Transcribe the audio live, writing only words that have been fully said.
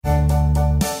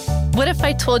What if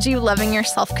I told you loving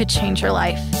yourself could change your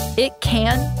life? It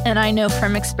can, and I know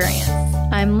from experience.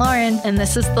 I'm Lauren, and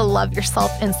this is the Love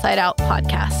Yourself Inside Out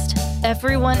podcast.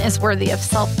 Everyone is worthy of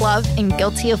self-love and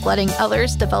guilty of letting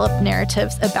others develop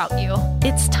narratives about you.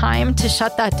 It's time to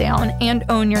shut that down and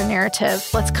own your narrative.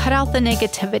 Let's cut out the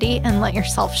negativity and let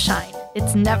yourself shine.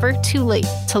 It's never too late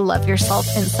to love yourself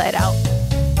inside out.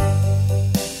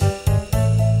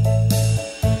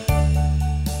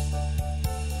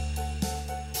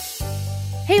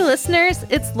 Hey listeners,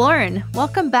 it's Lauren.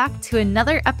 Welcome back to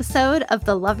another episode of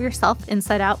the Love Yourself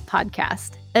Inside Out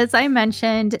podcast. As I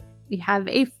mentioned, we have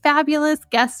a fabulous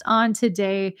guest on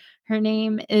today. Her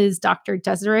name is Dr.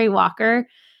 Desiree Walker,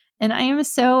 and I am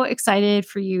so excited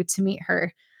for you to meet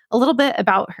her. A little bit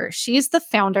about her. She is the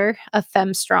founder of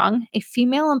FemStrong, a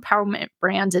female empowerment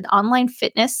brand in online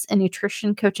fitness and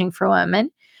nutrition coaching for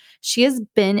women. She has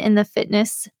been in the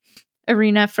fitness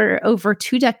arena for over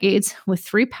 2 decades with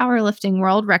 3 powerlifting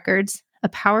world records, a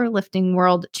powerlifting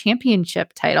world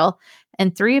championship title,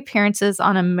 and 3 appearances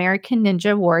on American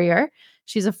Ninja Warrior.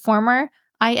 She's a former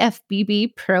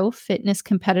IFBB pro fitness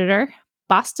competitor,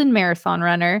 Boston Marathon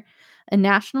runner, a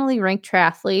nationally ranked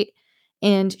triathlete,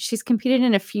 and she's competed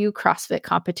in a few CrossFit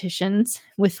competitions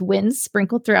with wins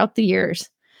sprinkled throughout the years.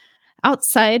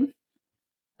 Outside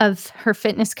of her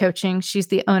fitness coaching, she's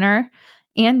the owner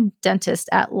and dentist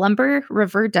at Lumber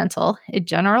River Dental, a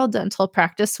general dental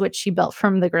practice which she built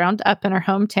from the ground up in her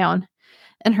hometown.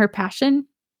 And her passion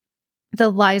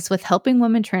that lies with helping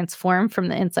women transform from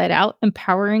the inside out,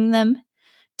 empowering them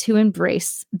to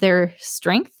embrace their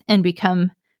strength and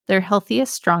become their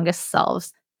healthiest, strongest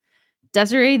selves.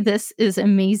 Desiree, this is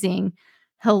amazing.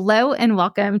 Hello and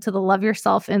welcome to the Love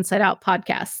Yourself Inside Out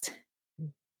podcast.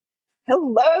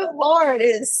 Hello, Lauren. It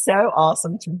is so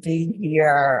awesome to be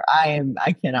here.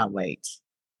 I cannot wait.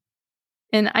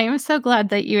 And I am so glad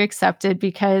that you accepted,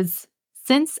 because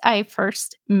since I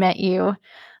first met you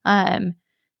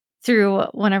through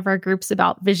one of our groups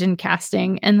about vision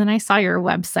casting, and then I saw your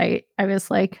website, I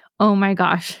was like, oh my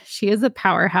gosh, she is a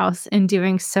powerhouse and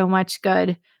doing so much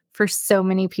good for so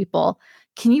many people.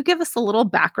 Can you give us a little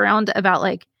background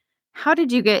about how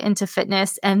did you get into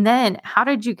fitness, and then how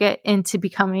did you get into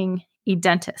becoming a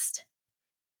dentist?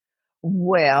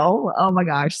 Well, oh my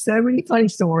gosh, so many funny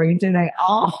stories, and they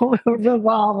all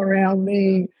revolve around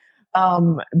me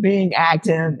being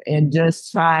active and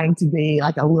just trying to be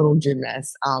like a little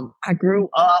gymnast. I grew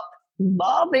up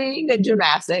loving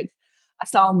gymnastics. I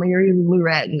saw Mary Lou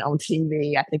Retton on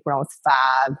TV, I think when I was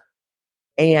 5.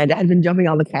 And I had been jumping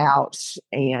on the couch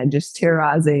and just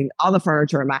terrorizing all the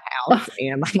furniture in my house.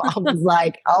 And my mom was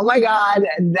like, oh my God,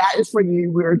 that is for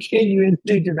you. We're getting you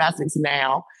into gymnastics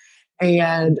now.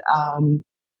 And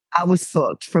I was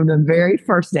hooked from the very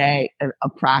first day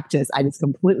of practice. I just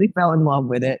completely fell in love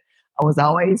with it. I was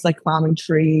always climbing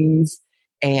trees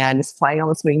and just playing on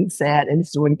the swing set and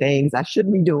just doing things I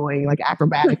shouldn't be doing,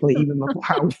 acrobatically, even before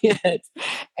I went.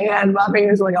 And my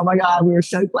parents were like, oh my God, we were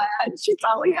so glad she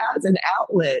finally has an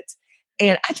outlet.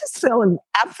 And I just fell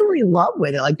absolutely in love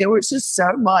with it. There was just so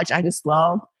much. I just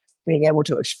love being able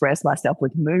to express myself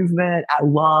with movement. I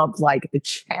loved the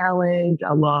challenge.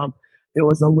 I loved there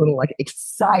was a little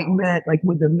excitement,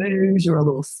 with the moves. You were a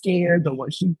little scared, but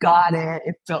once you got it,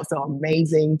 it felt so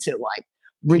amazing to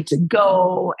reach a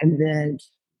goal. And then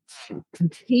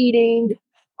competing,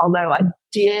 although I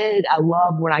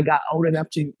loved when I got old enough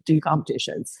to do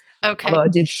competitions. Okay. Although I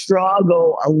did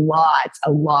struggle a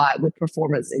lot with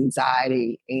performance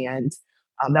anxiety. And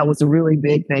that was a really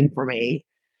big thing for me,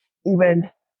 even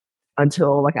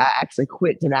until I actually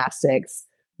quit gymnastics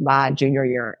my junior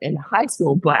year in high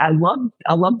school. But I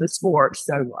loved the sport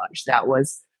so much. That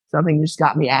was something that just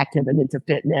got me active and into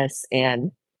fitness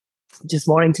and just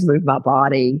wanting to move my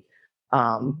body,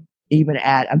 even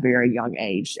at a very young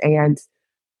age. And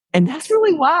that's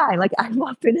really why, I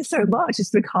love fitness so much.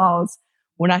 It's because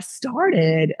when I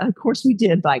started, of course, we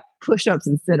did push-ups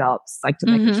and sit-ups, to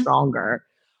make it stronger.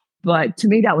 But to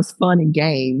me, that was fun and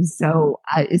games. So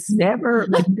it's never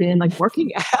been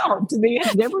working out. To me,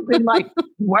 it's never been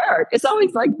work. It's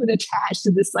always been attached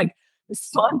to this this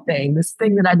fun thing, this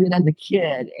thing that I did as a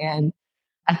kid. And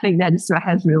I think that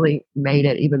has really made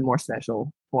it even more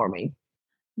special for me.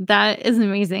 That is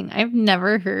amazing. I've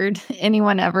never heard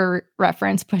anyone ever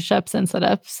reference push-ups and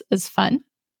sit-ups as fun.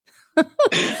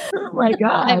 Oh my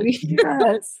God.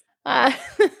 Yes.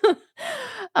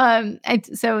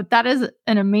 So that is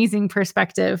an amazing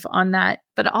perspective on that.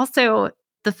 But also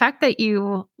the fact that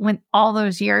you went all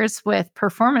those years with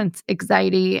performance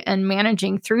anxiety and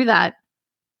managing through that,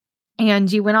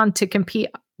 and you went on to compete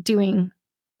doing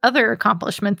other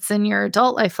accomplishments in your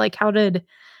adult life. How did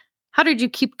How did you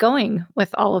keep going with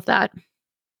all of that?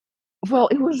 Well,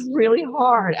 it was really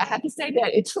hard. I have to say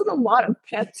that it took a lot of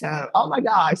Pepto. Oh my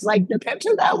gosh. Like the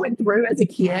Pepto that I went through as a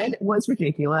kid was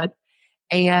ridiculous.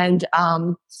 And I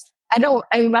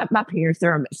mean, my parents,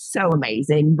 they're so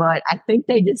amazing, but I think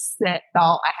they just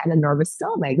thought I had a nervous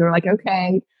stomach. They're like,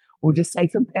 okay, we'll just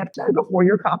take some Pepto before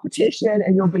your competition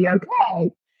and you'll be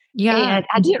okay. Yeah. And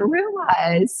I didn't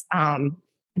realize, I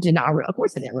did not, of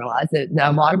course, I didn't realize that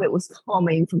a lot of it was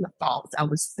coming from the thoughts I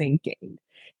was thinking.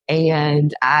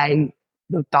 And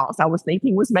the thoughts I was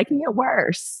thinking was making it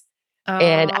worse.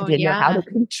 And I Oh, didn't know how yeah. to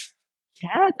control,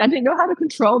 yeah, I didn't know how to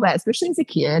control that, especially as a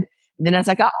kid. And then as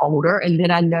I got older, and then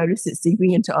I noticed it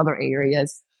seeping into other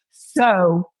areas.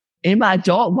 So in my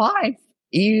adult life,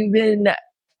 even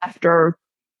after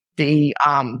the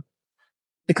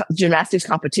gymnastics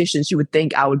competitions, you would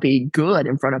think I would be good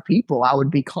in front of people. I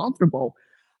would be comfortable.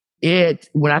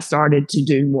 When I started to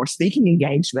do more speaking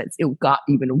engagements, it got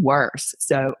even worse.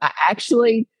 So I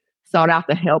actually sought out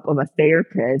the help of a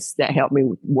therapist that helped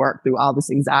me work through all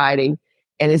this anxiety.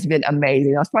 And it's been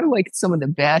amazing. That's probably like some of the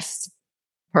best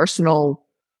personal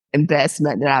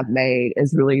investment that I've made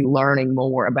is really learning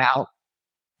more about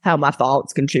how my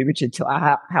thoughts contributed to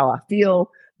how I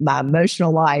feel, my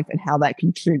emotional life, and how that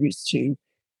contributes to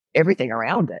everything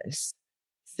around us.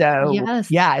 So,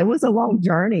 Yes. yeah, it was a long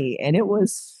journey and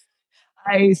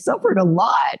I suffered a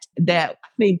lot that I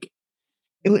think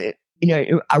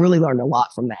I really learned a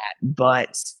lot from that.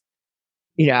 But,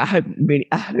 I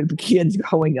hope kids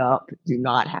growing up do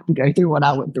not have to go through what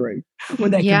I went through when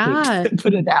they compete, Yeah.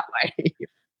 put it that way.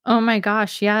 Oh my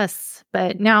gosh, yes.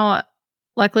 But now,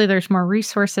 luckily, there's more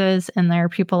resources and there are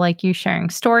people like you sharing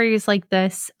stories like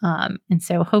this. And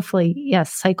so hopefully,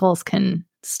 yes, cycles can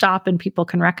stop and people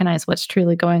can recognize what's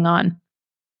truly going on.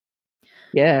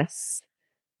 Yes.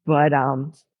 But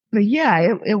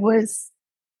yeah, it was,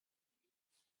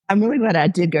 I'm really glad I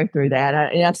did go through that.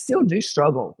 And I still do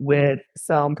struggle with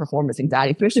some performance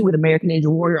anxiety, especially with American Ninja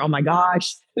Warrior. Oh my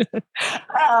gosh.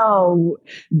 Oh,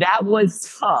 that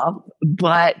was tough.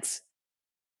 But,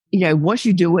 once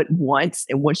you do it once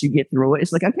and once you get through it,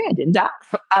 it's like, okay, I didn't die.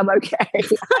 I'm okay.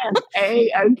 I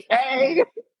am okay.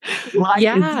 Life is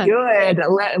Yeah. good.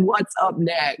 What's up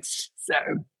next? So,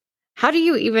 How do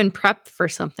you even prep for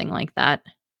something like that?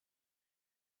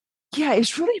 yeah,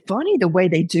 it's really funny the way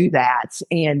they do that,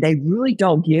 and they really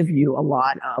don't give you a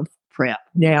lot of prep.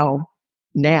 Now,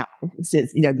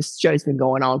 since this show's been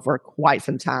going on for quite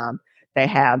some time, they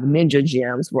have ninja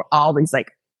gyms where all these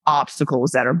like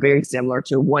obstacles that are very similar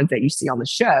to ones that you see on the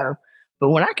show. But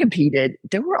when I competed,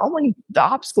 there were only the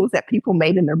obstacles that people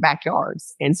made in their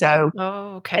backyards, and so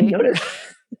Oh, and okay.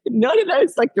 none of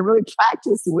those like to really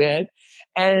practice with.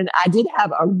 And I did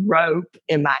have a rope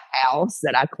in my house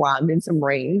that I climbed in some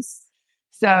rings.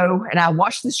 So, and I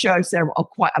watched the show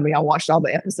I watched all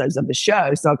the episodes of the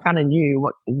show. So I kind of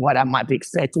knew what I might be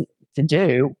expected to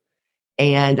do.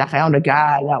 And I found a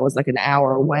guy that was like an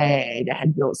hour away that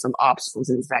had built some obstacles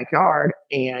in his backyard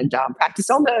and practiced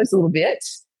on those a little bit.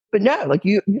 But no, like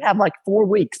you have like 4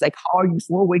 weeks. They call you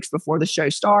 4 weeks before the show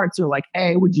starts. They're like,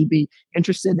 hey, would you be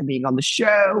interested in being on the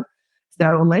show?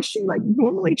 So unless you like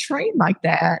normally train like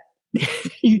that,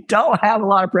 you don't have a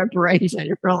lot of preparation.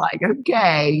 You're like,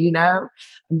 okay, I'm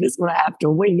just going to have to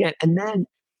wing it. And then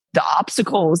the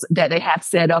obstacles that they have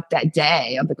set up that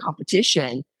day of the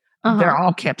competition, Uh-huh. they're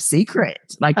all kept secret,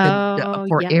 like Oh,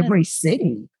 for yes. every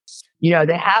city.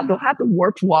 They'll have the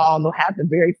warped wall and they'll have the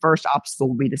very first obstacle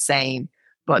will be the same,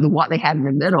 but what they have in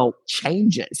the middle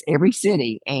changes every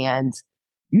city, and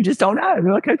you just don't know.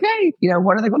 You're like, okay,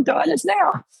 what are they going to do at us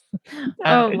now?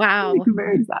 Oh, It's really wow.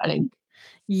 very exciting.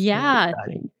 Very Yeah.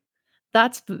 exciting.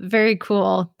 That's very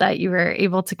cool that you were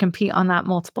able to compete on that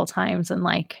multiple times and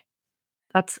like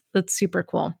that's super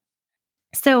cool.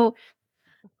 So,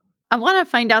 I want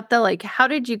to find out though, like, how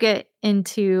did you get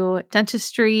into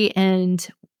dentistry and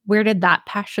where did that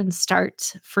passion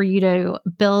start for you to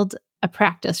build a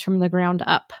practice from the ground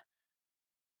up?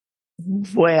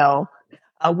 Well,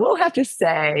 I will have to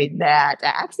say that I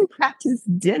actually practiced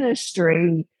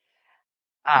dentistry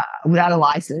without a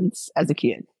license as a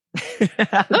kid.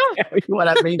 I'll Oh, tell you what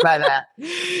I mean by that.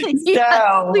 yes,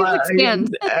 So, please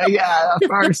expand.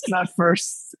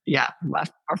 yeah,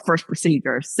 our first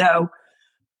procedure. So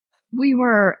we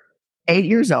were 8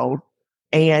 years old,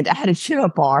 and I had a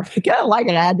chin-up bar, kind of like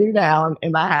it I do now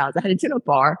in my house. I had a chin-up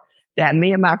bar that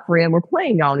me and my friend were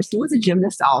playing on. And she was a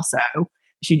gymnast also.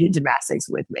 She did gymnastics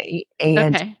with me,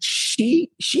 and Okay. she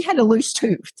had a loose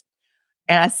tooth.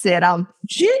 And I said,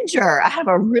 Ginger, I have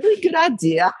a really good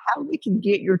idea how we can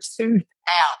get your tooth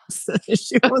out. So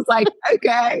she was like,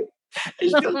 okay. And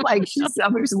she was like, I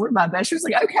mean, one of my best. She was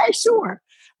like, okay, sure.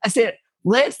 I said,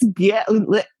 let's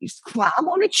climb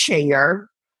on a chair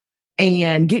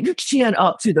and get your chin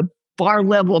up to the bar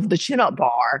level of the chin up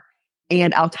bar.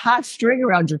 And I'll tie a string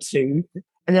around your tooth.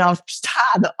 And then I'll just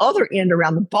tie the other end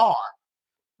around the bar.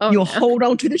 Oh, You'll no. hold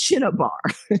on to the chin up bar.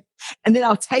 And then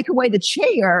I'll take away the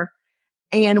chair.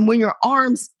 And when your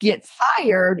arms get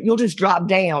tired, you'll just drop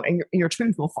down and your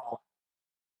tooth will fall.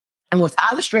 And we'll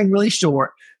tie the string really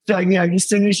short. So, as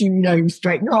soon as you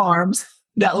straighten your arms,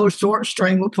 that little short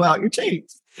string will pull out your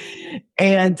teeth.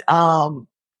 And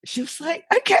she was like,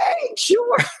 okay,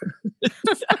 sure.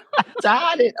 So I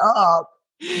tied it up.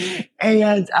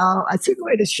 And I took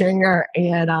away the chair,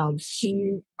 and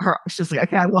she was like,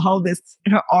 okay, I will hold this.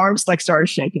 And her arms started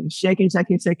shaking. She was like,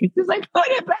 put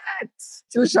it back.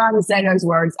 She was trying to say those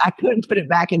words. I couldn't put it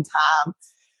back in time.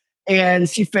 And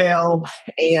she fell,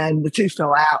 and the tooth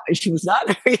fell out. And she was not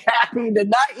very happy. It did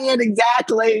not end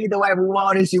exactly the way we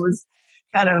wanted. She was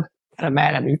kind of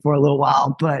mad at me for a little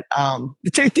while, but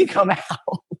the tooth did come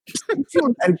out. She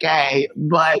was okay,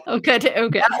 but okay.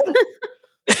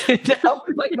 That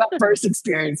was like my first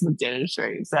experience with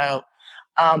dentistry. So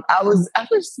I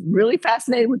was really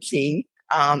fascinated with teeth.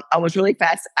 I was really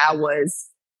fast.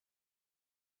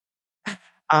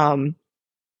 My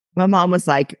mom was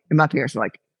like, and my parents were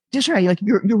like, Desiree,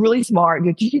 you're really smart.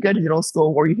 You could go to dental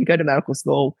school or you could go to medical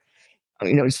school.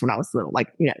 Just when I was little, like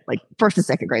first and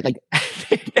second grade,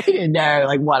 they didn't know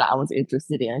what I was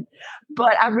interested in.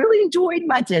 But I really enjoyed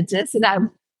my dentist, and I'm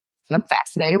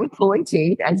fascinated with pulling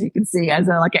teeth, as you can see, as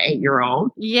an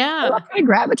 8-year-old. Yeah. So I kind of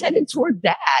gravitated toward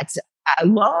that. I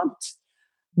loved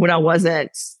when I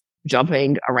wasn't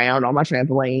jumping around on my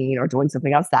trampoline or doing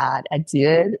something outside. I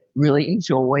did really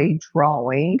enjoy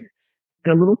drawing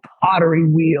a little pottery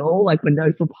wheel, when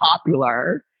those were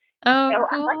popular. Oh,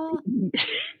 cool.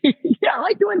 I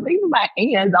like doing things with my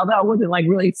hands, although I wasn't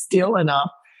really still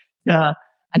enough. I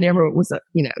never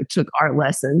took art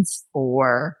lessons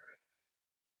or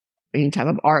any type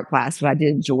of art class, but I did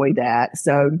enjoy that.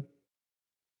 So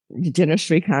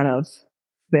dentistry kind of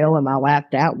fell in my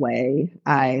lap that way.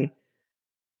 I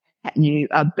knew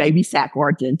a babysat for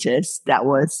a dentist that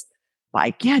was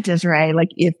like, yeah, Desiree,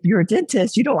 if you're a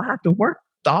dentist, you don't have to work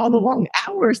all the long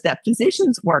hours that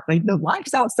physicians work. The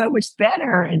lifestyle's so much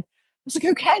better. And I was like,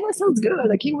 okay, that sounds good.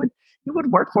 He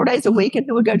would work 4 days a week, and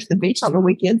then would go to the beach on the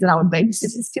weekends, and I would babysit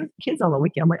his kids on the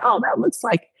weekend. I'm like, oh, that looks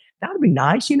like that would be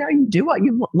nice. You do what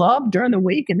you love during the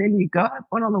week, and then you go have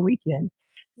fun on the weekend.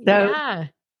 So yeah.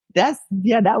 that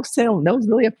was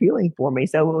really appealing for me.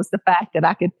 So it was the fact that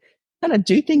I could kind of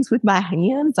do things with my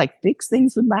hands, fix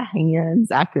things with my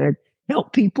hands. I could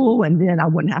help people, and then I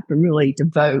wouldn't have to really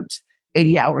devote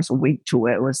 80 hours a week to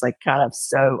it. It was kind of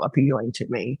so appealing to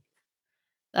me.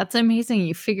 That's amazing.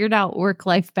 You figured out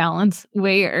work-life balance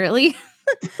way early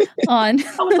on.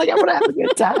 I was like, I want to have a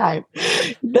good time.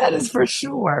 That is for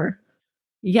sure.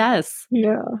 Yes.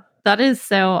 Yeah. That is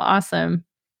so awesome.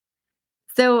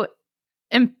 So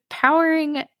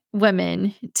empowering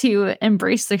women to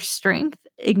embrace their strength,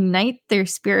 ignite their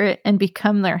spirit, and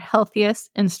become their healthiest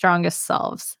and strongest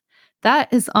selves.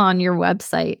 That is on your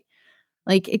website.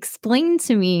 Explain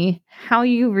to me how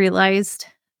you realized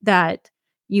that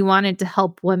you wanted to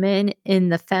help women in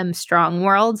the femme strong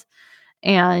world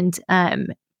and,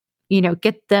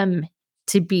 get them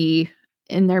to be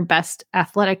in their best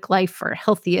athletic life or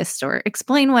healthiest, or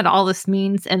explain what all this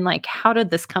means and how did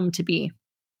this come to be?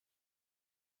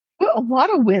 Well, a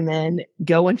lot of women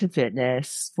go into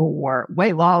fitness for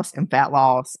weight loss and fat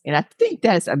loss. And I think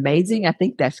that's amazing. I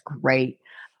think that's great.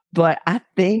 But I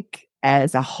think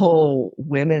as a whole,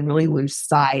 women really lose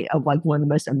sight of one of the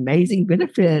most amazing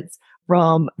benefits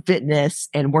from fitness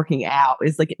and working out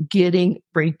is getting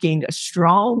freaking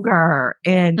stronger.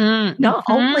 And not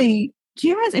only,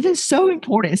 yes, it is so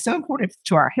important. It's so important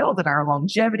to our health and our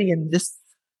longevity and just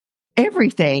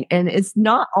everything. And it's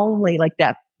not only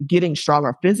that getting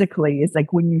stronger physically, it's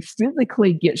when you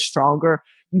physically get stronger,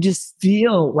 you just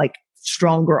feel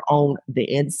stronger on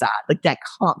the inside. That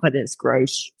confidence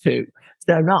grows too.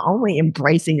 So not only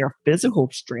embracing your physical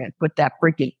strength, but that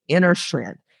freaking inner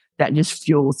strength that just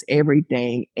fuels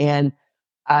everything. And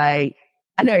I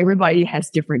know everybody has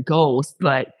different goals,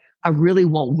 but I really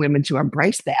want women to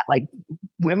embrace that.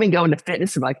 Women go into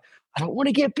fitness and I don't want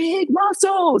to get big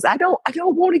muscles. I don't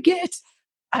want to get,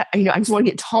 I just want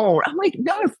to get toned. I'm like,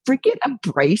 no, freaking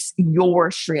embrace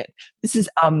your strength. This is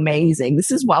amazing.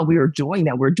 This is why we are doing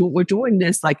that. We're doing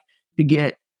this to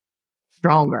get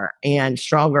stronger and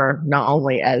stronger, not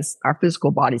only as our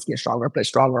physical bodies get stronger, but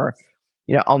stronger,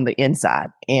 on the inside.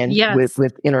 And Yes.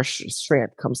 with inner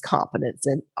strength comes confidence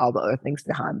and all the other things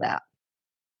behind that.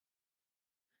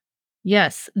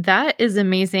 Yes, that is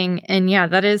amazing. And yeah,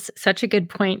 that is such a good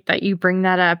point that you bring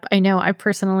that up. I know I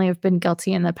personally have been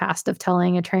guilty in the past of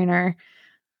telling a trainer,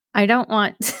 I don't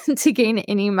want to gain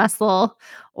any muscle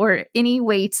or any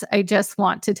weight. I just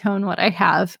want to tone what I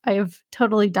have. I have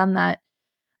totally done that.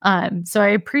 So I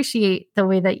appreciate the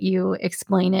way that you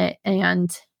explain it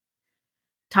and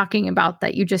talking about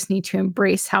that you just need to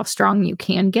embrace how strong you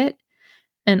can get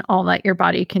and all that your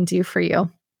body can do for you.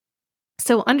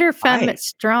 So under Femme Right.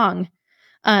 Strong,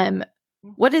 um,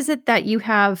 what is it that you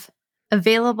have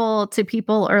available to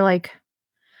people or like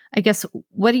I guess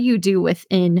what do you do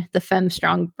within the Femme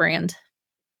Strong brand?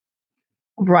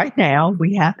 Right now,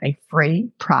 we have a free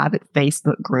private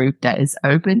Facebook group that is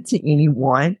open to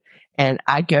anyone. And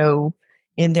I go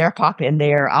in there, pop in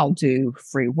there. I'll do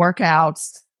free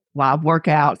workouts, live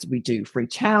workouts. We do free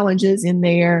challenges in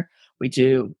there. We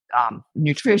do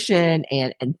nutrition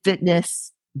and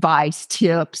fitness advice,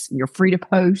 tips. You're free to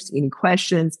post any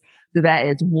questions. So that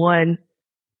is one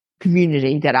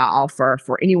community that I offer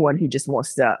for anyone who just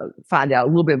wants to find out a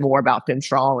little bit more about Fem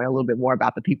Strong and a little bit more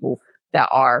about the people that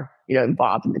are,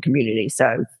 involved in the community.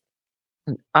 So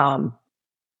um,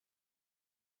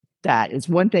 that is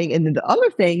one thing. And then the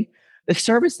other thing, the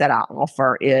service that I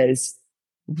offer is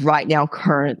right now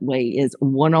currently is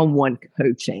one-on-one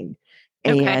coaching.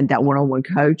 Okay. And that one-on-one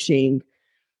coaching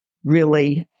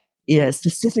really is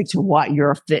specific to what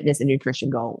your fitness and nutrition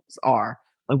goals are.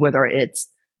 Like whether it's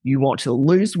you want to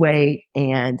lose weight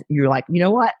and you're like, you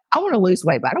know what, I want to lose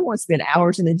weight, but I don't want to spend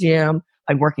hours in the gym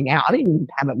like working out. I didn't even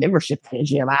have a membership in the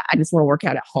gym. I just want to work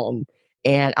out at home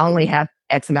and I only have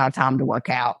X amount of time to work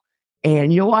out.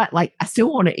 And you know what? Like I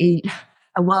still want to eat.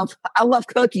 I love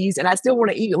cookies and I still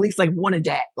want to eat at least like one a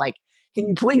day. Like, can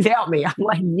you please help me? I'm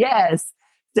like, yes.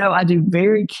 So I do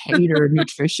very catered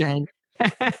nutrition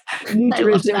I love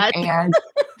nutrition that. and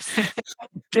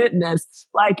fitness.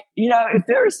 Like, if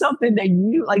there is something that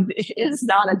you like, it's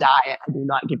not a diet. I do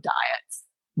not give diets.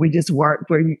 We just work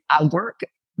I work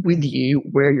with you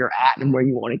where you're at and where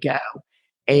you want to go.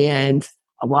 And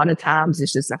a lot of times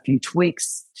it's just a few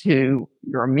tweaks to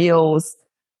your meals,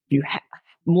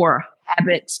 more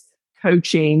habit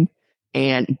coaching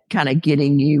and kind of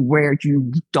getting you where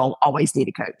you don't always need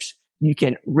a coach. You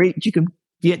can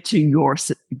get to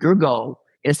your goal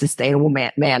in a sustainable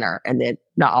manner and then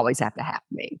not always have to have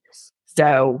me.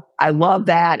 So I love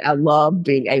that. I love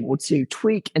being able to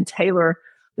tweak and tailor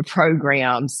the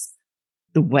programs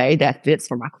the way that fits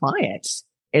for my clients.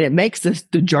 And it makes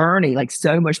the journey like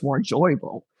so much more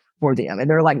enjoyable for them. And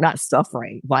they're like not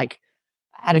suffering. Like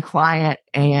I had a client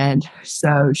and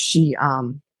so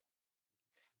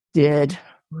did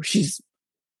she's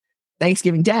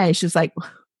Thanksgiving Day. She's like,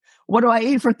 what do I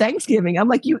eat for Thanksgiving? I'm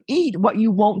like, you eat what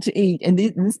you want to eat. And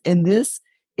this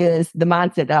is the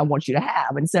mindset that I want you to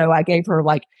have. And so I gave her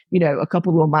like, a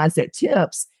couple little mindset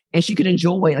tips and she could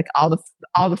enjoy like all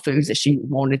the foods that she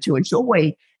wanted to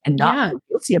enjoy and not Yeah. feel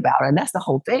guilty about it. And that's the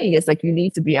whole thing. It's like you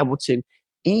need to be able to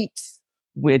eat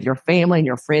with your family and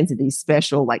your friends at these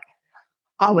special like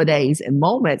holidays and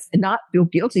moments and not feel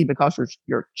guilty because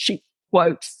you're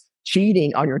quotes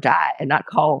cheating on your diet and not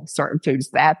call certain foods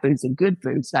bad foods and good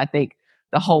foods. And I think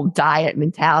the whole diet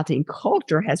mentality and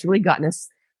culture has really gotten us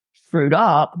screwed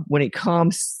up when it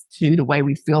comes to the way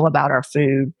we feel about our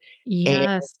food and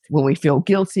Yes. when we feel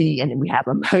guilty and we have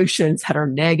emotions that are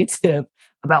negative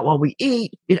about what we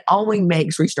eat, it only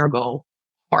makes reaching our goal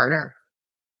harder.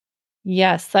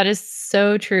 Yes, that is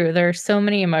so true. There are so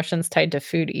many emotions tied to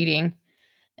food eating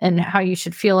and how you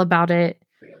should feel about it.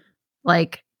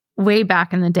 Like way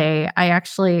back in the day, I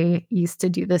actually used to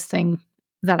do this thing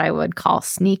that I would call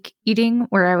sneak eating,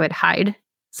 where I would hide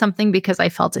something because I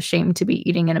felt ashamed to be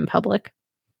eating it in public.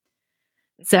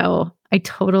 So I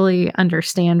totally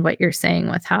understand what you're saying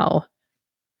with how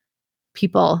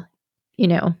people, you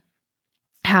know,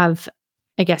 have,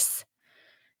 I guess,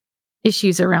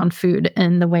 issues around food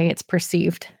and the way it's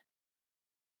perceived.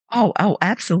 Oh,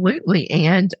 absolutely.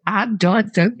 And I've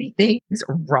done so many things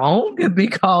wrong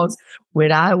because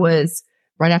when I was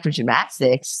right after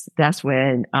gymnastics, that's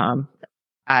when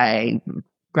I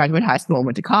graduated high school and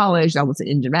went to college. I wasn't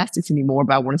in gymnastics anymore,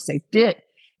 but I want to stay fit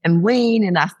and lean.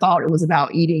 And I thought it was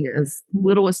about eating as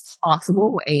little as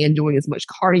possible and doing as much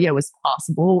cardio as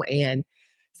possible. And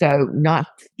so not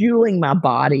fueling my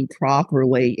body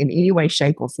properly in any way,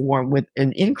 shape, or form with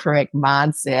an incorrect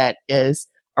mindset is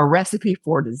a recipe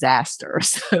for disaster.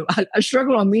 So I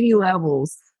struggled on many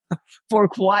levels for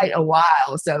quite a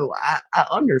while. So I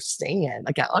understand,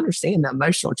 like I understand the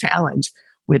emotional challenge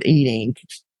with eating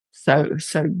so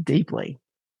deeply.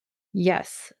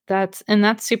 Yes, that's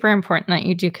super important that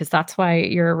you do because that's why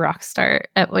you're a rock star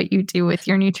at what you do with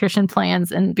your nutrition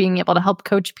plans and being able to help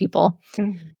coach people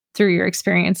Mhm. through your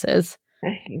experiences.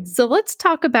 So let's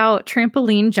talk about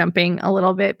trampoline jumping a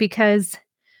little bit because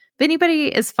if anybody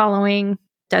is following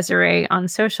Desiree on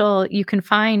social, you can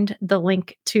find the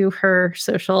link to her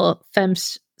social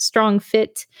Strong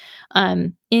Fit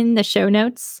in the show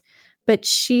notes. But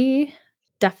she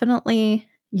definitely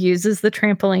uses the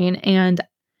trampoline, and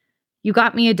you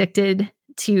got me addicted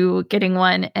to getting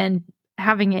one and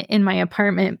having it in my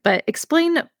apartment. But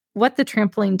explain what the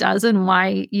trampoline does and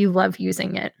why you love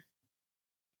using it.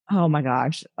 Oh my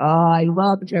gosh. Oh, I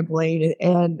love the trampoline.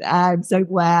 And I'm so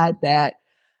glad,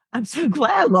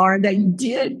 Lauren, that you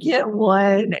did get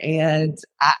one. And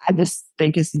I just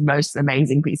think it's the most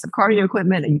amazing piece of cardio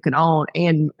equipment that you can own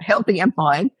and healthy and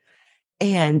fun.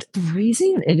 And the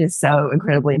reason it is so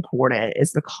incredibly important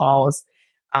is because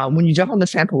when you jump on the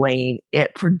trampoline,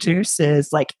 it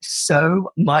produces like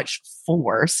so much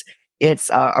force. It's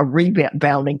a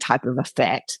rebounding type of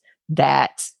effect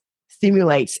that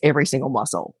stimulates every single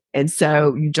muscle. And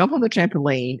so you jump on the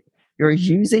trampoline, you're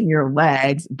using your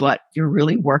legs, but you're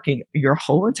really working your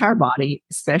whole entire body,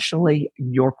 especially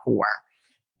your core.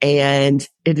 And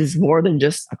it is more than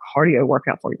just a cardio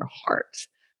workout for your heart,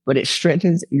 but it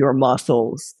strengthens your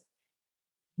muscles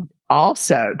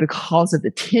also because of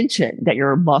the tension that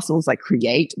your muscles like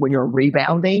create when you're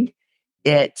rebounding.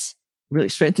 It really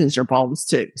strengthens your bones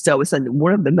too. So it's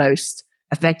one of the most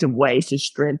effective ways to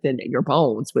strengthen your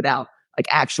bones without like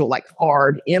actual like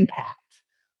hard impact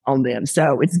on them.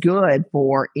 So it's good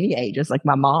for any age. It's like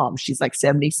my mom, she's like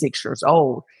 76 years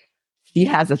old. She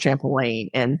has a trampoline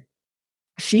and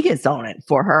she gets on it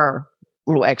for her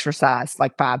little exercise,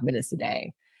 like 5 minutes a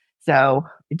day. So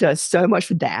it does so much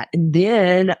for that. And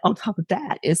then on top of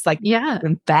that, it's like Yeah.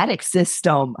 lymphatic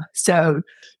system. So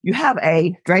you have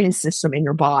a drainage system in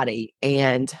your body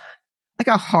and like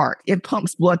our heart, it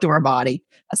pumps blood through our body.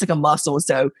 That's like a muscle.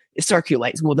 So it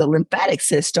circulates. Well, the lymphatic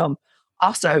system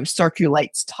also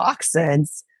circulates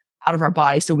toxins out of our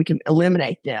body so we can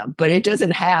eliminate them. But it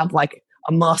doesn't have like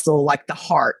a muscle like the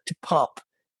heart to pump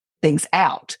things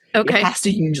out. It Okay. has to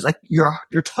use like your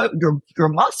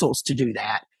muscles to do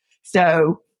that.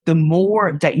 So the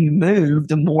more that you move,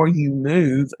 the more you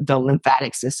move the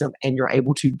lymphatic system and you're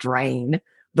able to drain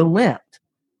the lymph.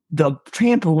 The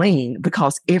trampoline,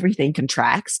 because everything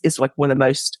contracts, is like one of the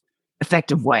most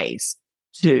effective ways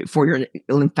for your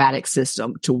lymphatic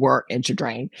system to work and to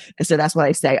drain. And so that's why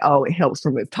they say, oh, it helps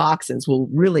remove toxins. Well,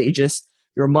 really, it just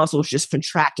your muscles just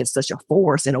contract at such a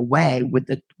force in a way with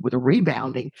the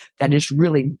rebounding that it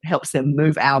really helps them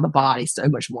move out of the body so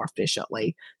much more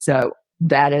efficiently. So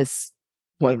that is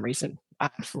one reason I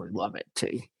absolutely love it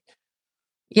too.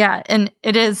 Yeah, and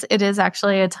it is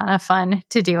actually a ton of fun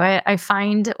to do it. I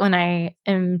find when I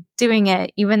am doing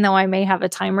it, even though I may have a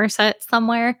timer set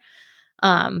somewhere,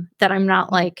 that I'm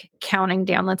not like counting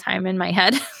down the time in my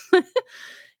head.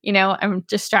 I'm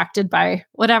distracted by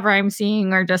whatever I'm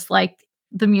seeing or just like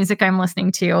the music I'm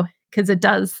listening to because it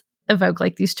does evoke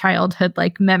like these childhood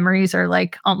like memories or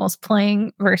like almost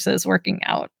playing versus working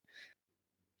out.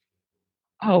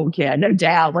 Oh yeah, no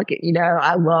doubt. Like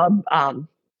I love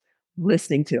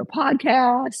listening to a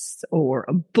podcast or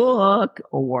a book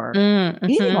or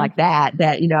anything Mm-hmm. like that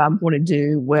I'm going to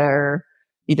do where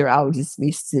either I'll just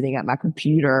be sitting at my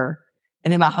computer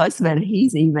and then my husband, he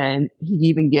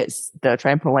even gets the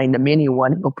trampoline, the mini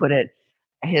one. He'll put it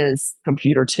his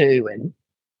computer too.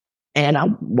 And I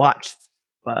watch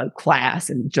class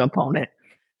and jump on it.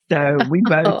 So we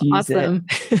both Oh, use it. awesome.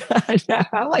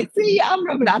 I'm like, see, I'm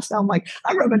rubbing off. So I'm like,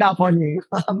 I'm rubbing off on you.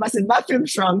 I said, my feeling's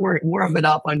strong. We're rubbing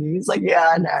off on you. He's like,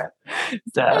 yeah, I know.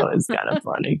 So it's kind of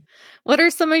funny. What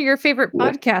are some of your favorite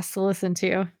With, podcasts to listen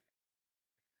to?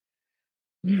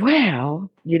 well,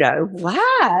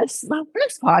 last my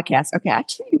first podcast. Okay,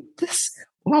 actually, this.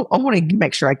 Well, I want to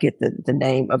make sure I get the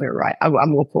name of it right. I'm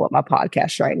going to pull up my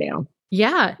podcast right now.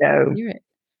 Yeah. So Hear it.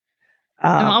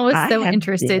 I'm always I so have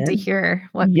interested to been. hear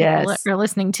what people Yes. are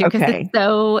listening to because it's Okay.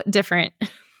 so different.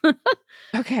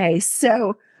 Okay,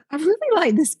 so I really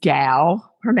like this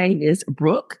gal. Her name is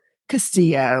Brooke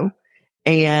Castillo,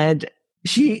 and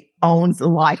she owns a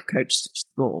life coach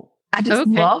school. I just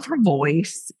Okay. love her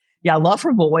voice. Yeah, I love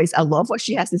her voice. I love what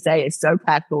she has to say. It's so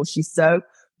practical. She's so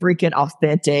freaking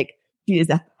authentic. She is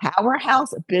a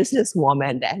powerhouse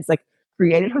businesswoman that has like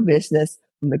created her business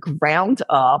from the ground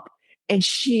up, and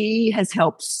she has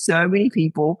helped so many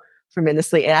people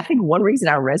tremendously. And I think one reason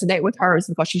I resonate with her is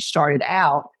because she started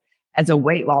out as a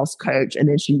weight loss coach and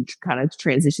then she kind of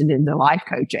transitioned into life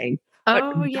coaching. But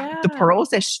Oh, the yeah. pearls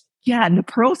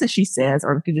that she says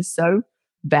are just so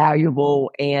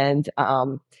valuable. And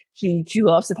she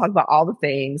loves to talk about all the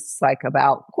things, like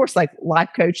about, of course, like life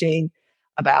coaching,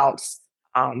 about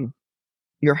um,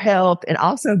 your health, and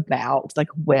also about like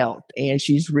wealth. And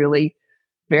she's really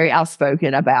very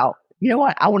outspoken about, you know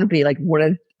what, I want to be like one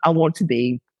of, I want to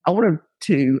be, I want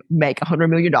to make $100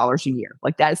 million a year.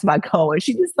 Like that's my goal. And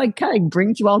she just like kind of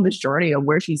brings you on this journey of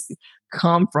where she's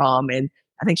come from. And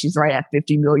I think she's right at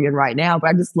 50 million right now.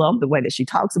 But I just love the way that she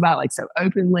talks about it, like so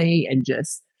openly and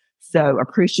just so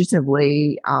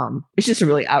appreciatively. It's just a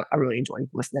really, I really enjoy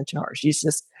listening to her. She's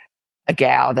just a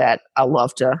gal that I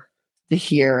love to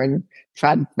hear and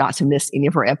try not to miss any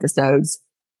of her episodes.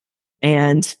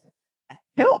 And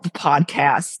help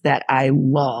podcast that I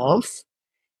love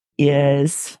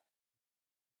is,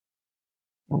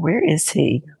 where is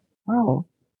he? Oh,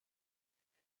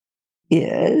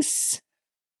 is,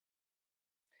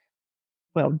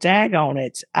 well, daggone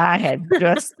it. I had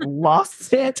just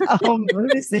lost it.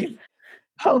 Let me see.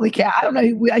 Holy cow. I don't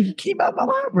know. I keep up my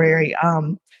library.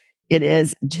 It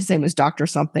is, his name is Dr.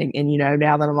 Something. And, you know,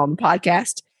 now that I'm on the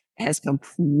podcast, it has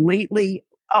completely,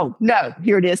 oh, no,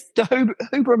 here it is. The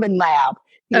Huberman Lab.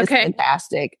 He is Okay.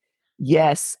 fantastic.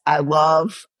 Yes, I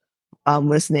love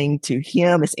listening to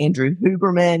him. It's Andrew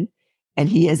Huberman, and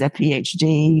he is a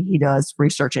PhD. He does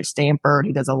research at Stanford.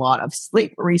 He does a lot of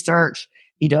sleep research.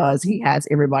 He has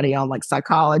everybody on like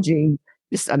psychology,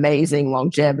 just amazing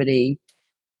longevity.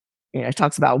 You know, it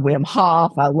talks about Wim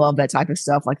Hof. I love that type of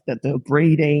stuff, like the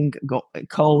breathing,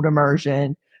 cold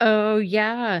immersion, Oh,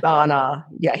 yeah. sauna.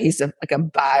 Yeah, he's like a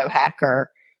biohacker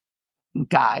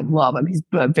guy. Love him. He's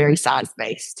very science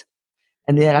based.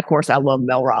 And then, of course, I love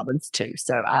Mel Robbins too.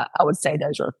 So I would say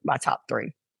those are my top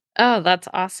three. Oh, that's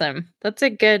awesome. That's a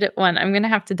good one. I'm gonna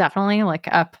have to definitely look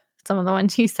up some of the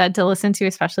ones you said to listen to,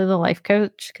 especially the life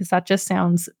coach, because that just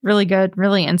sounds really good,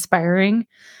 really inspiring,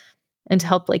 and to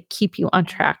help like keep you on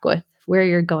track with where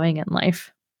you're going in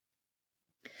life.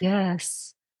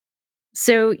 Yes.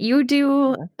 So you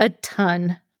do a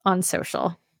ton on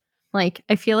social. Like,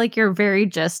 I feel like you're very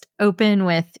just open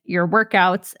with your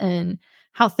workouts and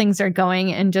how things are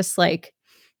going and just like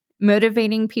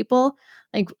motivating people.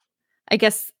 Like, I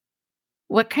guess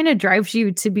what kind of drives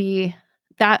you to be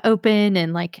that open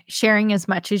and like sharing as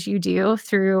much as you do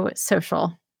through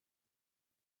social?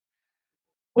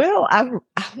 Well, I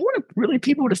want really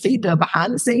people to see the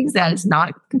behind the scenes that is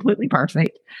not completely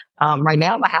perfect. Right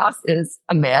now, my house is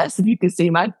a mess. If you can see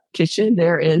my kitchen,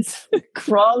 there is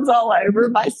crumbs all over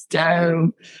my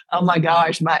stove. Oh my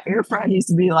gosh, my air fryer needs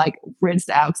to be like rinsed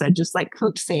out because I just like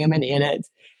cooked salmon in it.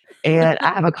 And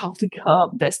I have a coffee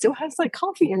cup that still has like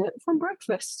coffee in it from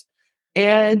breakfast.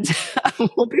 And I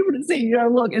want people to see, you know,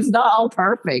 look, it's not all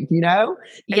perfect, you know,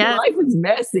 and Yes. life is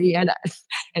messy. And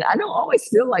I don't always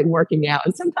feel like working out.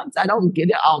 And sometimes I don't get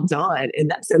it all done. And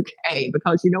that's okay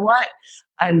because you know what?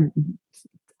 I'm,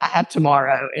 I have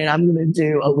tomorrow and I'm going to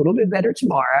do a little bit better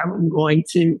tomorrow. I'm going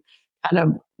to kind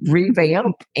of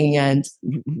revamp, and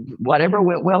whatever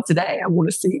went well today, I want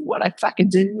to see what if I can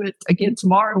do it again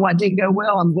tomorrow. What didn't go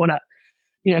well, I'm going to,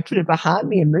 you know, put it behind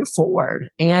me and move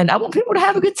forward. And I want people to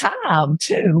have a good time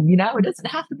too. You know, it doesn't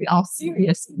have to be all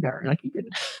serious either. Like you can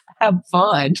have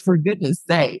fun for goodness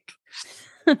sake.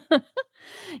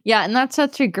 Yeah, and that's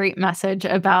such a great message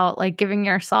about like giving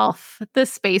yourself the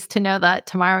space to know that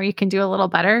tomorrow you can do a little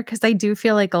better. Cause I do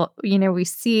feel like, you know, we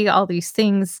see all these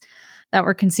things that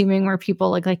we're consuming where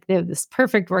people like they have this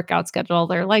perfect workout schedule,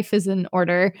 their life is in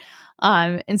order.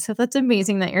 And so that's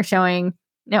amazing that you're showing,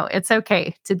 no, it's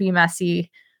okay to be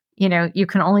messy. You know, you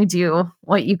can only do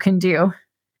what you can do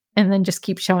and then just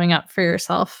keep showing up for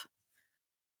yourself.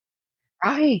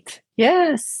 Right.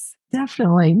 Yes,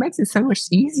 definitely. It makes it so much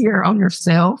easier on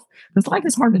yourself. Because life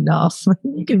is hard enough.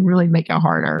 You can really make it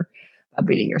harder by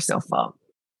beating yourself up.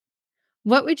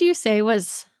 What would you say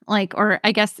was like, or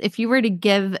I guess if you were to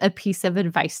give a piece of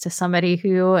advice to somebody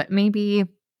who maybe,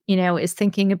 you know, is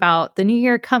thinking about the new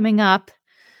year coming up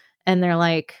and they're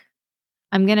like,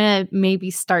 I'm going to maybe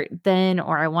start then,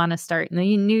 or I want to start in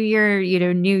the new year, you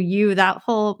know, new you, that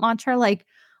whole mantra, like,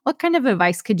 what kind of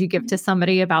advice could you give to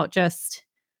somebody about just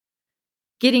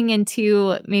getting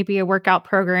into maybe a workout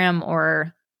program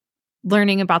or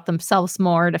learning about themselves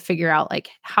more to figure out like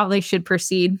how they should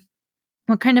proceed?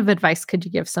 What kind of advice could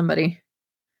you give somebody?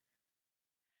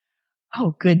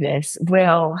 Oh, goodness.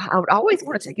 Well, I would always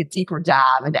want to take a deeper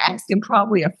dive and ask him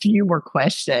probably a few more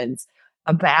questions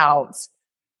about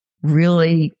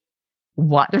really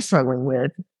what they're struggling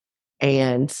with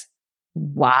and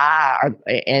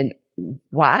and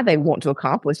why they want to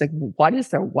accomplish. Like, what is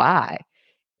their why?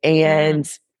 Yeah.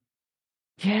 And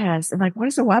yes, and like, what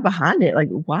is the why behind it? Like,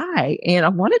 why? And a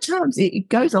lot of times it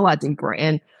goes a lot deeper.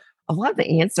 And a lot of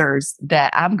the answers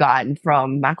that I've gotten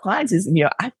from my clients is,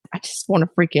 I just want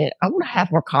to I want to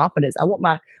have more confidence. I want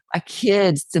my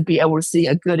kids to be able to see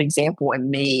a good example in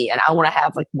me, and I want to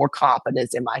have like more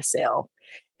confidence in myself.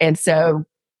 And so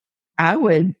I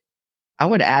would I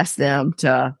would ask them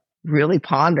to really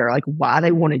ponder like why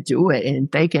they want to do it, and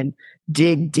if they can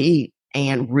dig deep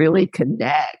and really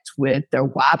connect with their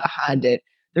why behind it,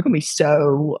 they're going to be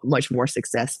so much more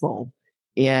successful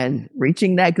in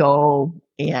reaching that goal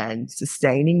and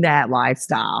sustaining that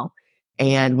lifestyle.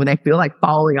 And when they feel like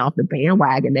falling off the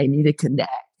bandwagon, they need to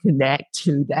connect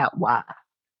to that why.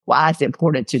 Why is it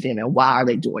important to them, and why are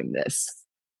they doing this?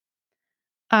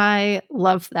 I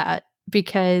love that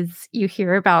because you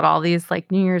hear about all these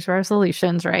like New Year's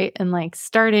resolutions, right? And like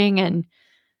starting and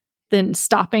then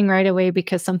stopping right away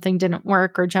because something didn't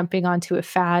work or jumping onto a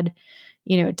fad,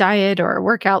 diet or a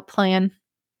workout plan.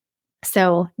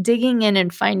 So digging in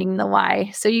and finding the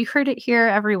why. So you heard it here,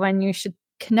 everyone. You should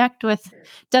connect with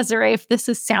Desiree if this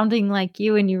is sounding like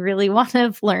you and you really want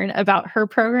to learn about her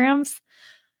programs.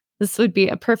 This would be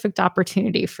a perfect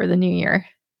opportunity for the new year.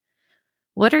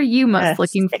 What are you most Yes.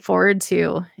 looking forward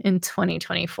to in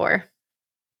 2024?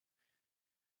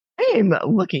 I am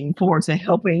looking forward to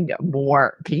helping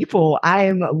more people.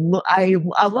 I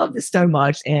love this so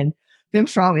much, and Fem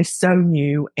Strong is so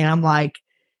new, and I'm like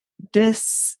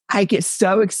this. I get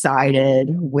so excited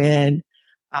when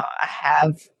I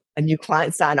have a new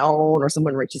client sign on or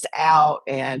someone reaches out,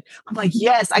 and I'm like,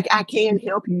 yes, I can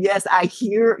help you. Yes, I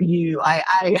hear you.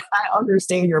 I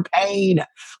understand your pain.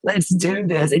 Let's do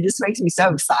this. It just makes me so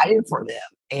excited for them,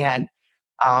 and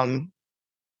um,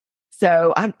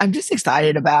 so I'm just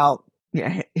excited about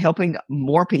helping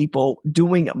more people,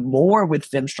 doing more with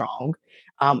FemStrong,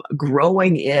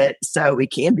 growing it so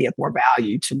it can be of more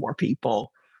value to more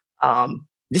people.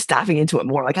 Just diving into it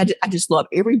more. Like I just love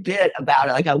every bit about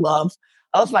it. Like I love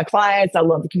my clients. I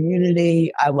love the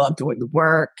community. I love doing the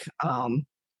work.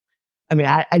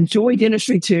 I enjoy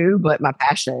dentistry too, but my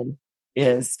passion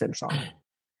is FemStrong.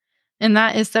 And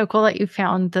that is so cool that you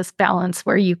found this balance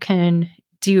where you can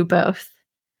do both.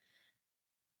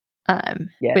 Which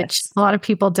Yes. a lot of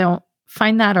people don't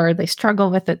find that or they struggle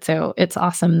with it. So it's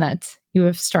awesome that you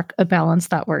have struck a balance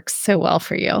that works so well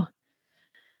for you.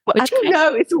 Well, I Which don't kind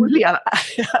know if it would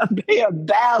Mhm. be be a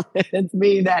balance,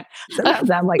 meaning that sometimes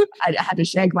I'm like, I have to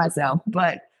shake myself.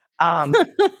 But um,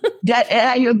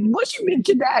 once you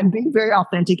mentioned that, being very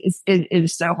authentic it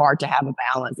is so hard to have a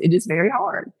balance. It is very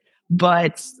hard.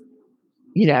 But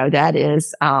that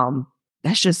is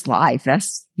that's just life.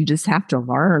 That's You just have to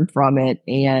learn from it.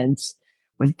 And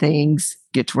when things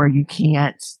get to where you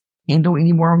can't handle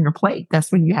any more on your plate,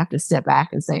 that's when you have to step back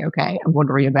and say, okay, I'm going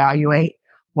to reevaluate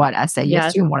what I say yes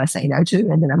Yes. to and what I say no to,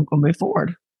 and then I'm going to move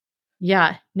forward.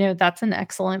 Yeah. No, that's an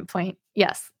excellent point.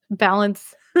 Yes.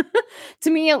 Balance. To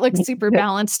me, it looks super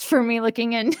balanced for me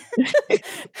looking in.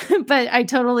 But I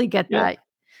totally get Yeah. that.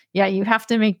 Yeah, you have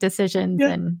to make decisions Yeah.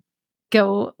 and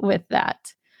go with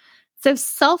that. So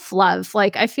self-love,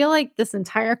 like I feel like this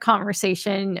entire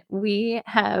conversation we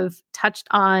have touched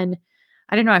on,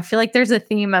 I don't know, I feel like there's a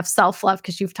theme of self-love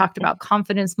because you've talked about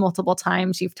confidence multiple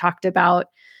times. You've talked about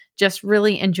just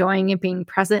really enjoying and being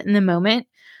present in the moment.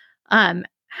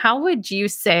 How would you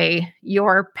say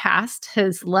your past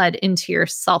has led into your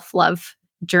self-love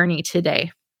journey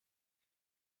today?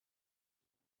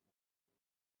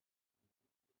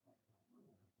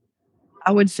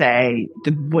 I would say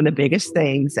one of the biggest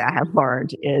things I have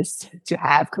learned is to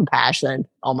have compassion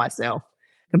on myself.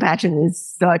 Compassion is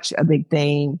such a big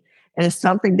thing, and it's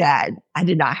something that I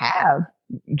did not have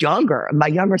younger. My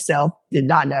younger self did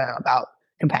not know about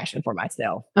compassion for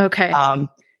myself. Okay. Um,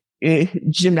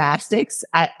 Gymnastics,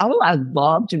 I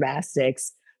love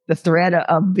gymnastics. The thread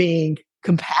of being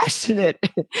compassionate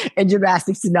in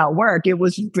gymnastics did not work. It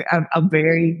was a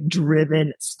very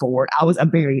driven sport. I was a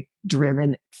very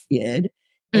driven kid.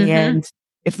 Mhm. And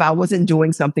if I wasn't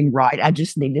doing something right, I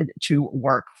just needed to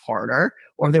work harder,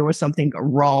 or there was something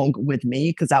wrong with me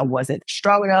because I wasn't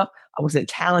strong enough. I wasn't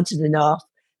talented enough.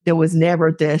 There was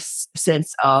never this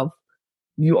sense of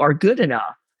you are good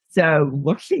enough. So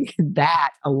looking at that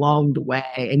along the way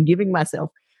and giving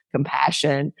myself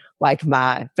compassion, like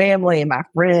my family and my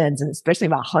friends, and especially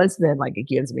my husband, like it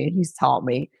gives me, and he's taught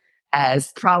me,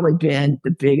 has probably been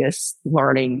the biggest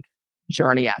learning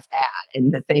journey I've had.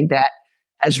 And the thing that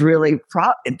has really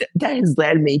that has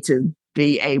led me to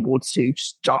be able to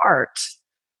start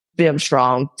Fem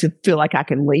Strong, to feel like I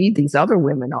can lead these other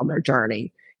women on their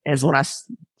journey, is when I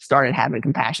started having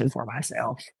compassion for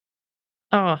myself.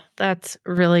 Oh, that's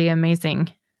really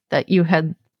amazing that you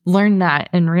had learned that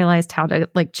and realized how to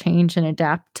like change and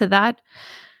adapt to that.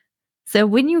 So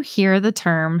when you hear the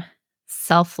term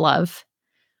self-love,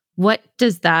 what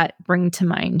does that bring to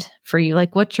mind for you?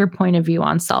 Like, what's your point of view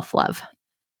on self-love?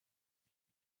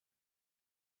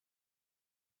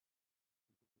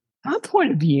 My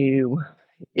point of view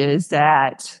is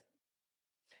that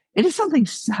it is something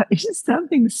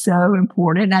so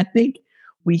important. I think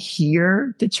we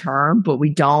hear the term, but we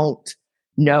don't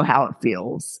know how it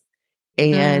feels.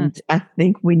 Mm, And I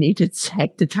think we need to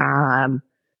take the time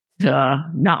to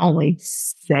not only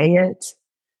say it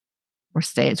or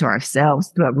say it to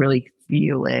ourselves, but really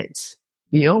feel it.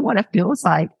 Feel what it feels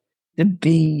like to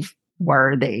be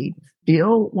worthy.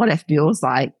 Feel what it feels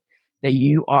like that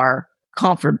you are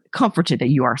comforted, that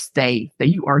you are safe, that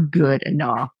you are good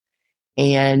enough.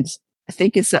 And I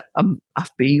think it's a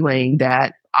feeling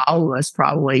that all of us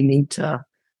probably need to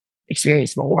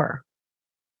experience more.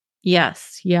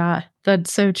 yes. Yeah.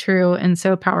 That's so true and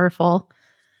so powerful.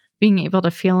 Being able to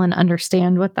feel and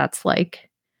understand what that's like.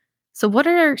 So, what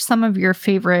are some of your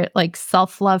favorite, like,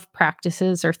 self-love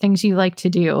practices or things you like to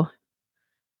do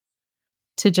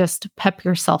to just pep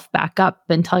yourself back up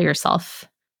and tell yourself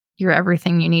you're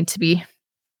everything you need to be?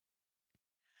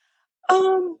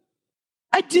 Um,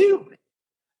 I do.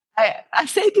 I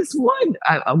say this one.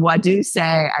 I do say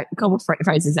a couple of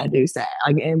phrases I do say.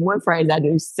 Like, and one phrase I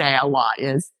do say a lot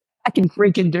is, "I can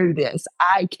freaking do this.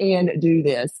 I can do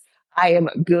this. I am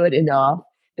good enough."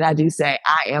 And I do say,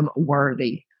 "I am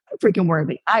worthy. I'm freaking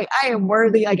worthy. I am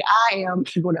worthy. Like I am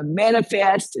going to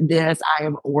manifest this. I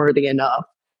am worthy enough."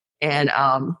 And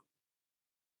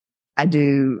I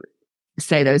do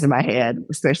say those in my head,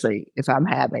 especially if I'm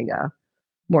having a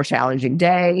more challenging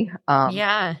day.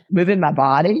 Yeah. Moving my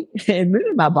body and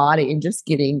moving my body and just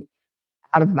getting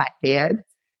out of my head.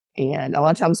 And a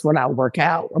lot of times when I work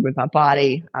out or move my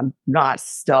body, I'm not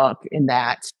stuck in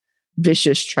that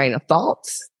vicious train of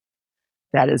thoughts.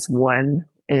 That is one.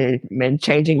 And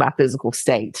changing my physical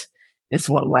state is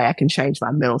one way I can change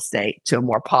my mental state to a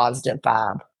more positive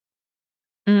vibe.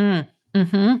 Mm,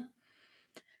 mhm.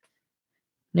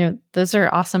 No, those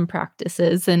are awesome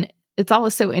practices, and it's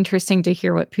always so interesting to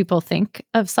hear what people think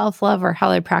of self-love or how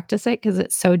they practice it because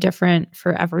it's so different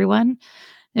for everyone,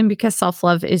 and because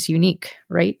self-love is unique,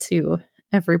 right, to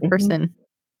every Hmm. person.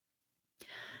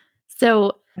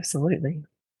 So, Absolutely.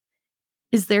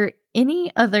 is there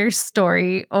any other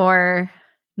story or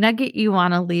nugget you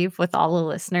wanna leave with all the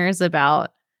listeners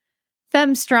about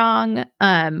FemStrong,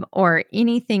 or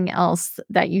anything else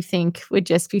that you think would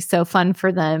just be so fun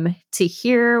for them to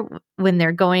hear when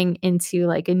they're going into,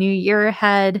 like, a new year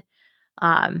ahead?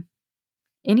 Um,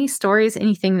 any stories,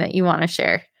 anything that you wanna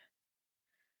share?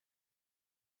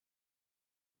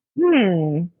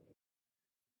 Hmm.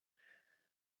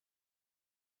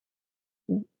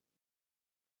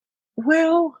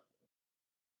 Well,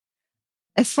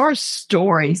 as far as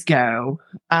stories go,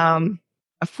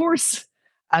 of course,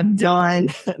 I've done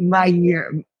my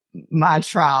year, my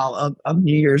trial of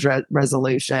New Year's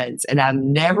resolutions, and I've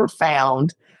never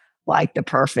found like the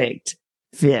perfect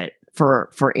fit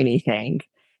for anything.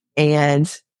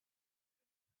 And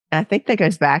I think that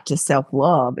goes back to self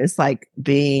love. It's like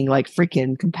being like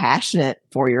freaking compassionate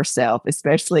for yourself,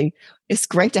 especially it's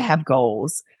great to have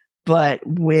goals, but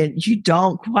when you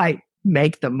don't quite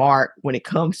make the mark when it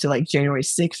comes to like January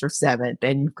 6th or 7th,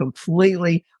 and you're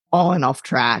completely on off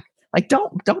track, like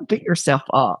don't beat yourself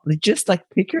up. Like, just like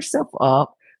pick yourself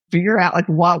up, figure out like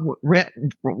what went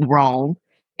wrong,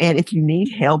 and if you need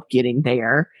help getting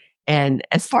there. And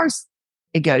as far as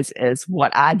it goes is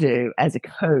what I do as a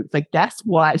coach. Like that's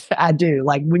what I do.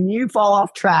 Like when you fall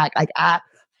off track, like I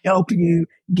help you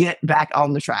get back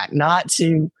on the track, not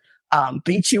to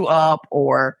beat you up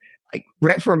or like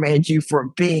reprimand you for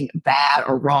being bad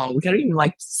or wrong. We don't even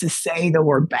like to say the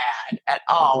word bad at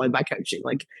all in my coaching.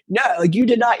 Like, no, like you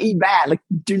did not eat bad. Like,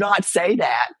 do not say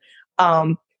that.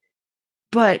 Um,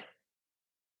 but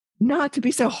not to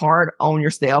be so hard on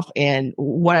yourself. And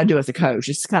what I do as a coach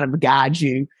is kind of guide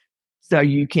you so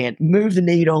you can move the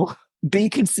needle, be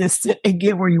consistent, and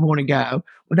get where you want to go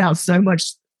without so much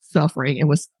suffering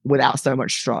and without so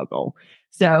much struggle.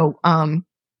 So,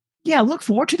 yeah, look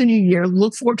forward to the new year,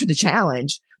 look forward to the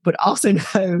challenge, but also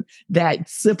know that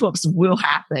slip ups will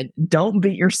happen. Don't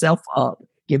beat yourself up.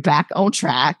 Get back on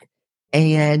track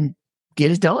and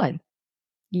get it done.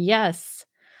 Yes.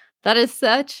 That is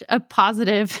such a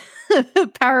positive,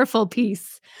 powerful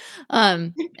piece.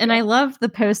 And I love the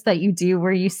post that you do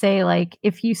where you say, like,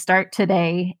 if you start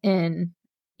today in,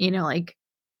 like,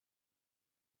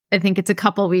 I think it's a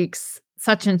couple weeks,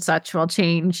 such and such will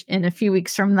change. In a few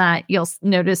weeks from that, you'll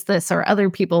notice this, or other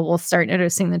people will start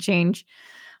noticing the change.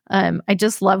 I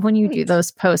just love when you do Right.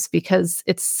 those posts because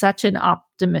it's such an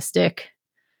optimistic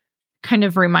kind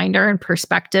of reminder and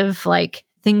perspective, like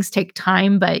things take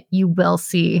time, but you will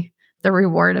see the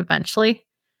reward eventually.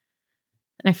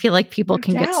 And I feel like people No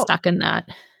can get doubt. stuck in that.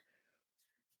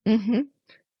 Hmm.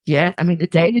 Yeah, I mean, the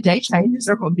day-to-day changes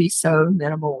are going to be so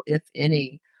minimal, if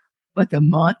any. But the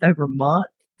month over month,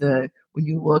 the when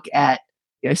you look at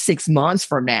 6 months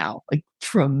from now, like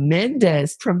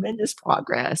tremendous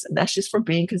progress, and that's just from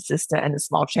being consistent and the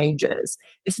small changes.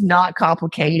 It's not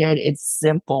complicated. It's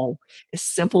simple. It's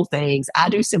simple things. I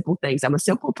do simple things. I'm a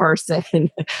simple person.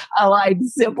 I like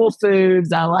simple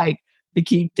foods. I like to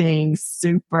keep things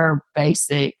super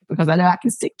basic because I know I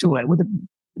can stick to it with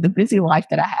the busy life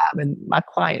that I have and my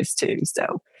clients too. So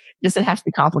it doesn't have to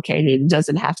be complicated. It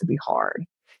doesn't have to be hard.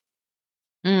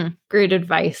 Great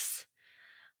advice.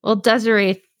 Well,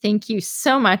 Desiree, thank you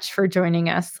so much for joining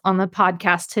us on the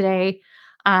podcast today.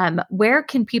 Where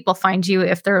can people find you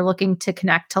if they're looking to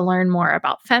connect to learn more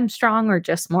about FemStrong or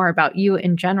just more about you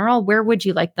in general? Where would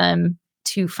you like them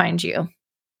to find you?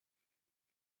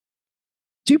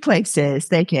 2 places.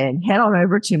 They can head on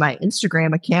over to my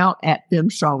Instagram account at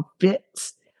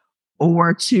FemStrongFits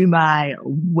or to my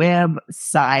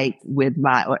website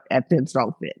at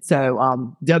FemStrongFit. So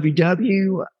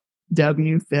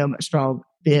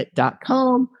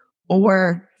www.femstrongfit.com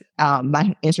or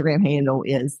my Instagram handle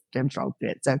is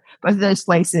FemStrongFit. So both of those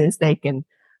places they can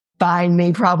find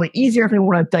me. Probably easier if they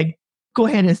want to go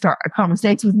ahead and start a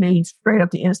conversation with me straight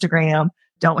up to Instagram.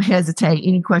 Don't hesitate.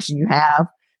 Any question you have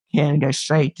can go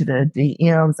straight to the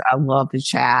DMs. I love to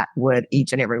chat with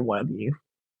each and every one of you.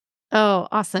 Oh,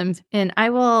 awesome. And I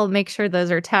will make sure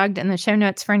those are tagged in the show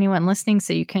notes for anyone listening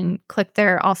so you can click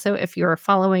there. Also, if you're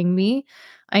following me,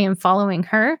 I am following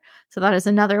her. So that is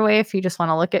another way if you just want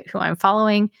to look at who I'm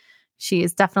following. She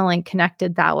is definitely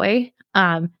connected that way.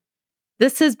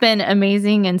 This has been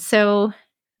amazing and so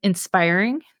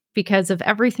inspiring because of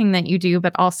everything that you do,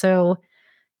 but also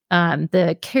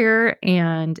the care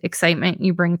and excitement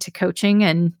you bring to coaching,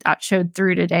 and that showed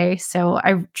through today. So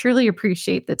I truly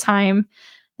appreciate the time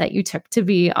that you took to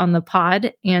be on the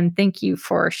pod, and thank you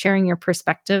for sharing your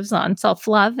perspectives on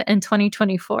self-love in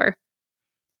 2024.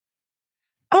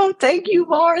 Oh, thank you,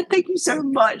 Lauren. Thank you so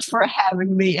much for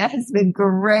having me. It has been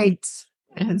great.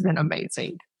 It has been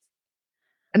amazing.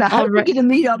 And I hope we get to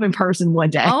meet up in person one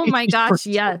day. Oh my gosh,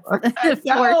 yes, for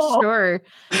sure.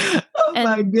 Oh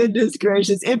my goodness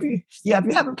gracious. If you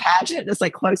have a pageant that's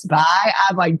like close by,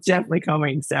 I'm like definitely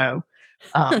coming. So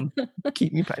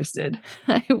keep me posted.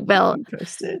 I will. Keep me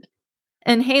posted.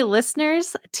 And hey,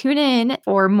 listeners, tune in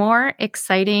for more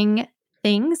exciting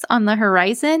things on the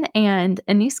horizon, and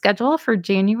a new schedule for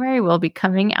January will be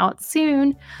coming out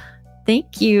soon.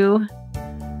 Thank you.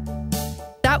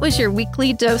 That was your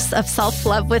weekly dose of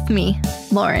self-love with me,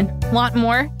 Lauren. Want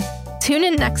more? Tune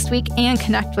in next week and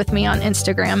connect with me on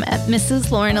Instagram at Mrs.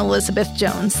 Lauren Elizabeth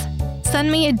Jones.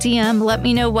 Send me a DM, let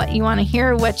me know what you want to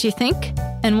hear, what you think,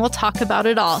 and we'll talk about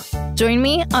it all. Join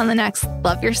me on the next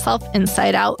Love Yourself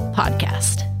Inside Out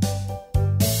podcast.